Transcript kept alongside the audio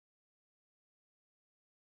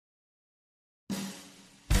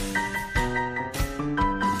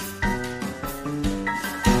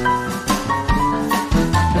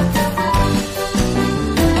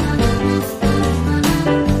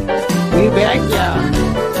back, y'all.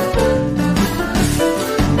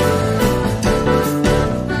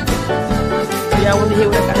 Y'all want to hear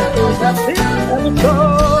what I got to do about this episode?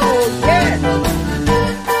 Yes.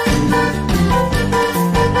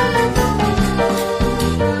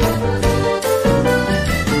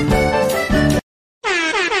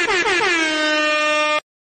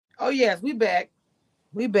 Oh, yes, we back.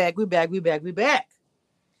 We back.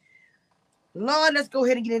 Lord, let's go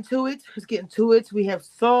ahead and get into it. We have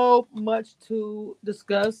so much to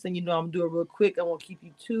discuss. And, I'm doing real quick. I won't keep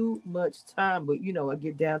you too much time. But, I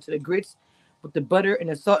get down to the grits with the butter and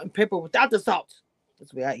the salt and pepper without the salt.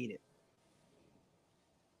 That's the way I eat it.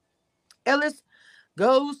 Ellis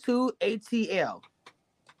goes to ATL,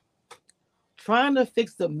 trying to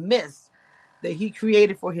fix the mess that he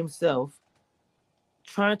created for himself,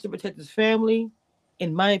 trying to protect his family,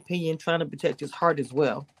 in my opinion, trying to protect his heart as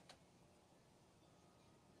well.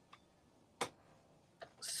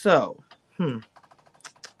 So,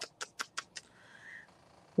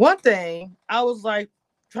 one thing I was like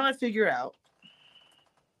trying to figure out,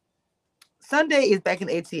 Sunday is back in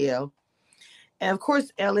ATL, and of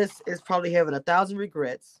course Ellis is probably having 1,000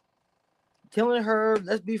 regrets, telling her,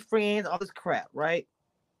 let's be friends, all this crap, right?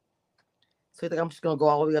 So I think I'm just going to go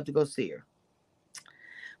all the way up to go see her.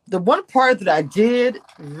 The one part that I did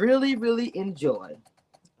really, really enjoy,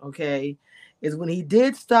 okay, is when he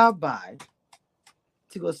did stop by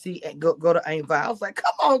to go see and go to Aunt Vi. I was like,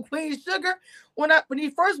 come on, Queen Sugar. When he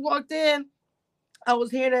first walked in, I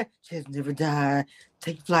was hearing that she has never died.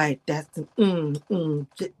 Take flight. That's the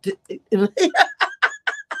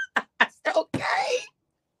I said, okay.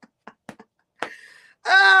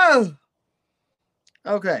 Oh,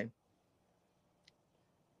 okay.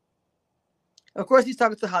 Of course, he's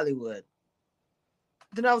talking to Hollywood.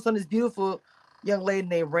 Then all of a sudden, this beautiful young lady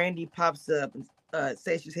named Randy pops up and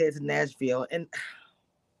says she's headed to Nashville. And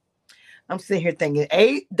I'm sitting here thinking,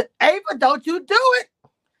 Ava, don't you do it.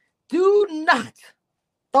 Do not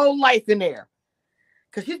throw life in there.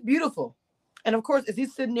 Because she's beautiful. And of course, as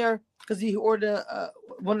he's sitting there, because he ordered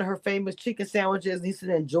one of her famous chicken sandwiches, and he's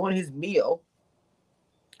sitting there enjoying his meal,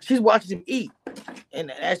 she's watching him eat. And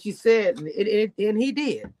as she said, and he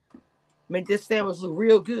did, made this sandwich look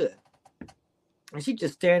real good. And she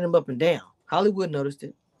just staring him up and down. Hollywood noticed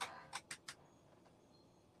it.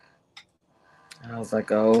 And I was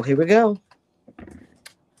like, oh, here we go.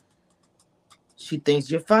 She thinks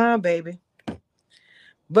you're fine, baby.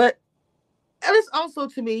 But Ellis also,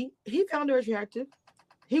 to me, he found her attractive.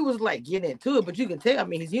 He was like getting into it, but you can tell,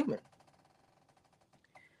 he's human.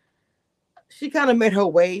 She kind of made her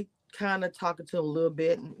way, kind of talking to him a little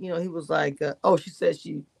bit. And, he was like, I think she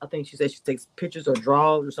said she takes pictures or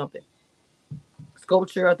draws or something.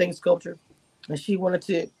 Sculpture. And she wanted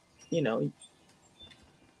to,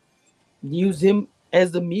 use him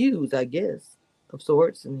as the muse, I guess, of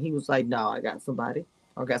sorts. And he was like, no, I got somebody.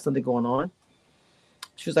 I got something going on.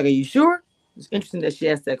 She was like, are you sure? It's interesting that she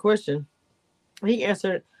asked that question. He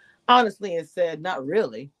answered honestly and said, not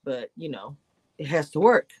really, but, it has to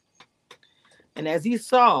work. And as he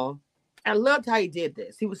saw, I loved how he did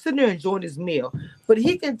this. He was sitting there enjoying his meal, but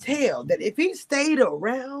he can tell that if he stayed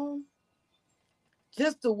around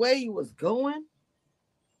just the way he was going,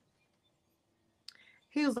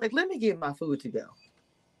 he was like, let me get my food to go.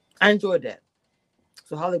 I enjoyed that.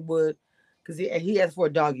 So Hollywood, because he asked for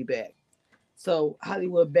a doggy bag. So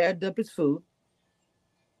Hollywood bagged up his food.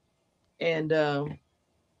 And, that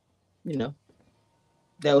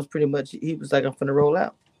was pretty much, he was like, I'm finna roll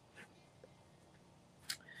out.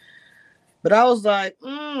 But I was like,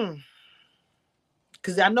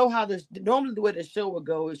 because I know how normally the way the show would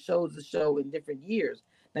go, it shows the show in different years.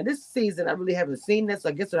 Now this season, I really haven't seen this, so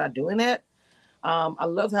I guess they're not doing that. I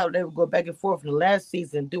love how they would go back and forth in the last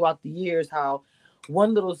season throughout the years, how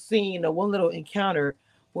one little scene or one little encounter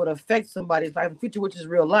would affect somebody's life in the future, which is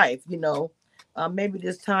real life. Maybe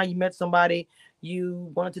this time you met somebody,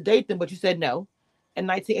 you wanted to date them, but you said no in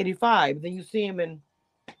 1985. Then you see him in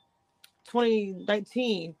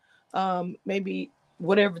 2019, maybe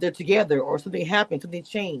whatever, they're together or something happened, something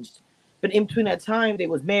changed. But in between that time, they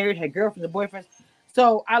was married, had girlfriends and boyfriends.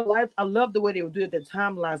 So I love the way they would do it, the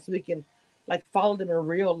timeline, so we can like follow them in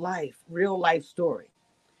real life story.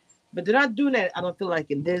 But they're not doing that, I don't feel like,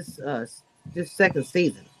 in this second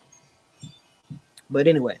season. But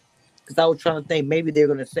anyway, because I was trying to think maybe they're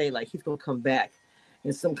gonna say like he's gonna come back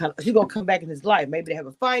in some kind of, she's gonna come back in his life. Maybe they have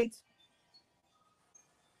a fight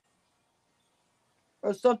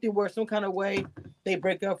or something where some kind of way they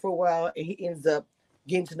break up for a while and he ends up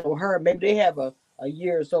getting to know her. Maybe they have a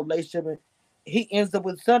year or so relationship and he ends up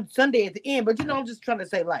with Sunday at the end. But I'm just trying to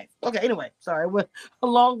say life. Okay, anyway, sorry, it went a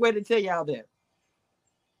long way to tell y'all that.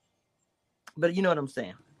 But you know what I'm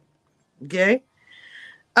saying. Okay.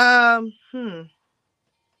 Um, hmm.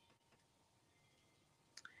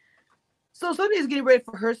 So Sunday's getting ready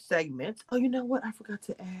for her segment. Oh, you know what? I forgot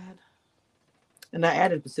to add. And I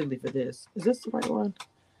added specifically for this. Is this the right one?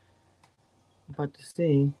 I'm about to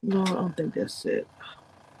see. No, I don't think that's it.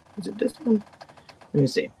 Is it this one? Let me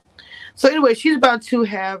see. So anyway, she's about to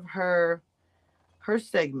have her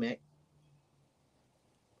segment,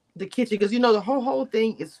 the kitchen, because you know the whole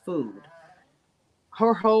thing is food.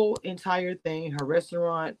 Her whole entire thing, her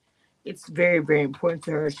restaurant, it's very very important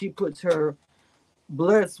to her. She puts her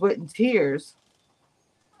blood, sweat, and tears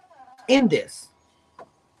in this.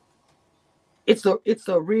 It's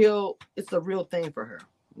a real thing for her.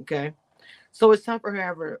 Okay, so it's time for her to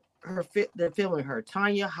have her fit. They're filming her.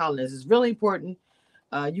 Tanya Hollins is really important.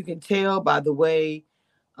 You can tell by the way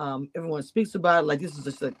everyone speaks about it. Like this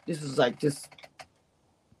is like just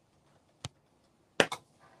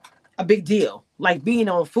a big deal. Like being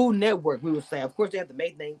on Food Network, we would say. Of course, they have to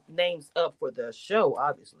make names up for the show,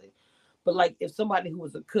 obviously. But like if somebody who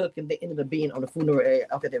was a cook and they ended up being on the Food Network,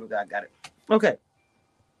 okay, there we go. I got it. Okay.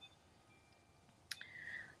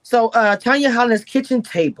 So Tanya Holland's kitchen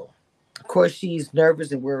table. Of course, she's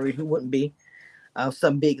nervous and worried. Who wouldn't be?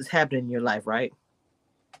 Something big is happening in your life, right?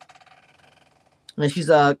 And she's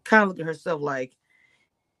kind of looking at herself like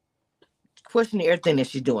questioning everything that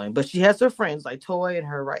she's doing. But she has her friends like Toy and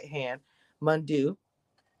her right hand, Mundu.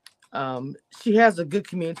 She has a good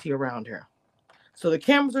community around her. So the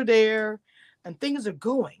cameras are there and things are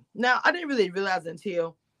going. Now, I didn't really realize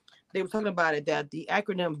until they were talking about it that the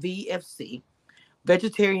acronym VFC,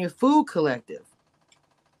 Vegetarian Food Collective,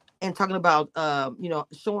 and talking about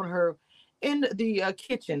showing her in the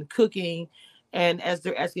kitchen cooking, and as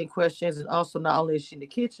they're asking questions, and also not only is she in the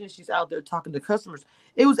kitchen, she's out there talking to customers.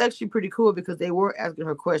 It was actually pretty cool because they were asking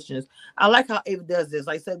her questions. I like how Ava does this.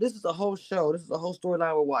 Like I said, this is a whole show, this is a whole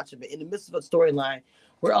storyline we're watching, but in the midst of a storyline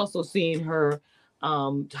we're also seeing her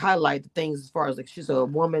highlight the things as far as like she's a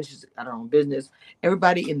woman, she's got her own business.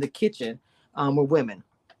 Everybody in the kitchen were women.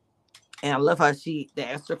 And I love how they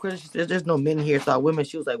asked her question. She says, "There's no men here, so women."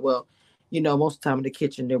 She was like, "Well, most of the time in the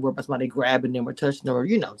kitchen, they're worried about somebody grabbing them or touching them or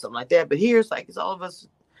something like that. But here, it's like it's all of us.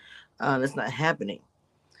 That's not happening."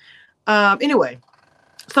 Anyway,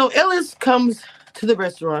 so Ellis comes to the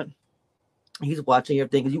restaurant. He's watching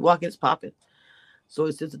everything. As you walk in, it's popping. So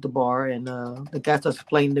he sits at the bar, and the guy starts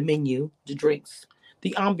explaining the menu, the drinks,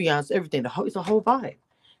 the ambiance, everything. It's a whole vibe.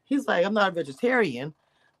 He's like, "I'm not a vegetarian.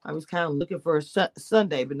 I was kind of looking for a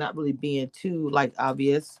Sunday, but not really being too like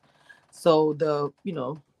obvious." So the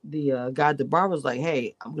guy at the bar was like,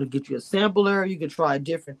 "Hey, I'm gonna get you a sampler. You can try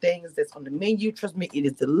different things that's on the menu. Trust me, it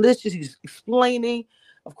is delicious." He's explaining,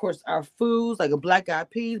 of course, our foods like a black eyed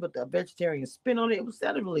peas, but the vegetarian spin on it. It was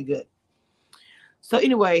sounded really good. So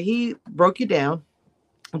anyway, he broke you down,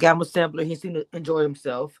 got him a sampler. He seemed to enjoy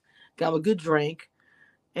himself, got him a good drink,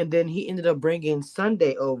 and then he ended up bringing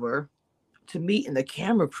Sunday over to meet, and the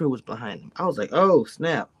camera crew was behind him. I was like, "Oh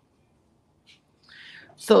snap!"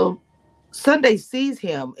 So Sunday sees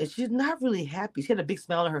him, and she's not really happy. She had a big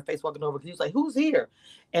smile on her face walking over because he was like, "Who's here?"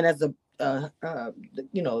 And as the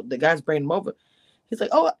guy's bringing him over, he's like,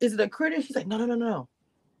 "Oh, is it a critter?" She's like, "No, no, no, no."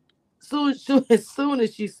 So as soon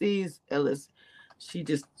as she sees Ellis, she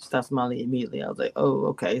just stopped smiling immediately. I was like, "Oh,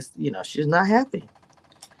 okay." She's not happy.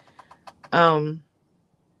 Um,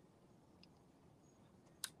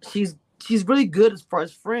 she's really good as far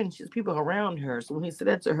as friends. She's people around her. So when he said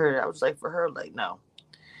that to her, I was like, for her, like, no.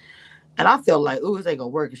 And I felt like, "Oh, this ain't gonna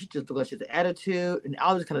work." And she just because she has an attitude and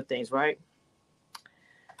all these kind of things, right?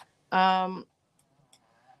 Um,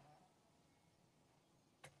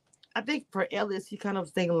 I think for Ellis, he kind of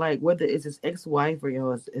was thinking like whether it's his ex-wife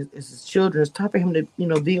or it's his children. It's time for him to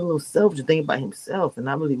be a little selfish and think about himself and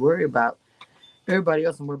not really worry about everybody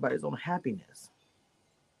else and worry about his own happiness.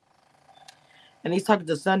 And he's talking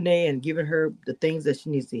to Sunday and giving her the things that she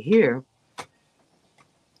needs to hear.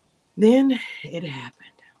 Then it happened.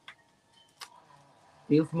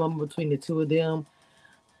 Beautiful moment between the two of them.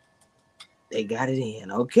 They got it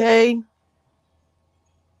in. Okay.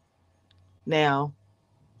 Now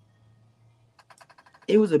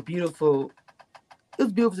it was a beautiful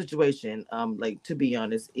beautiful situation. Like to be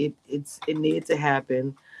honest, it needed to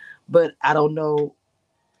happen, but I don't know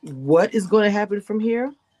what is going to happen from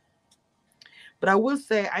here. But I will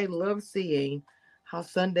say I love seeing how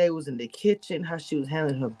Sunday was in the kitchen, how she was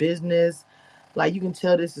handling her business. Like you can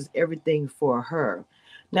tell this is everything for her.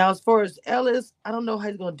 Now, as far as Ellis, I don't know how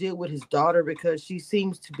he's going to deal with his daughter because she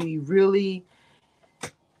seems to be really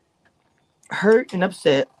hurt and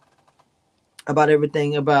upset about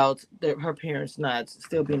everything about her parents not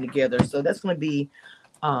still being together. So that's going to be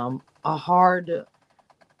a hard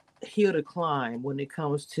hill to climb when it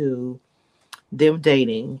comes to them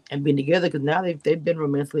dating and being together, because now they've been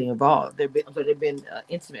romantically involved. They've been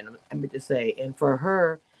intimate. I meant to say, and for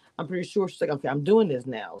her, I'm pretty sure she's like, okay, I'm doing this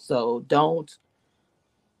now, so don't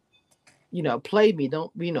play me.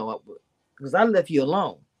 Don't because I left you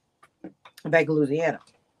alone back in Louisiana.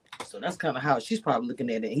 So that's kind of how she's probably looking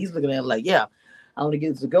at it. He's looking at it like, yeah, I want to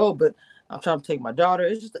get this to go, but I'm trying to take my daughter.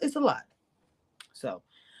 It's a lot. So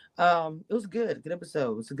it was good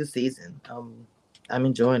episode. It was a good season. I'm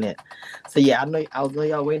enjoying it. So yeah, I know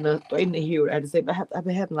y'all waiting to hear what I had to say, but I've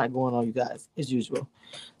been having a lot going on, you guys, as usual.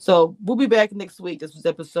 So we'll be back next week. This was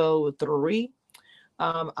episode 3.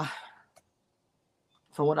 Um, I-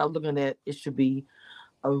 from what I'm looking at, it should be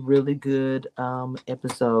a really good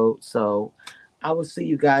episode. So I will see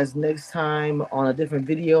you guys next time on a different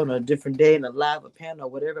video, on a different day, in a live, a panel,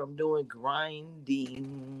 whatever I'm doing,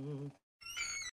 grinding.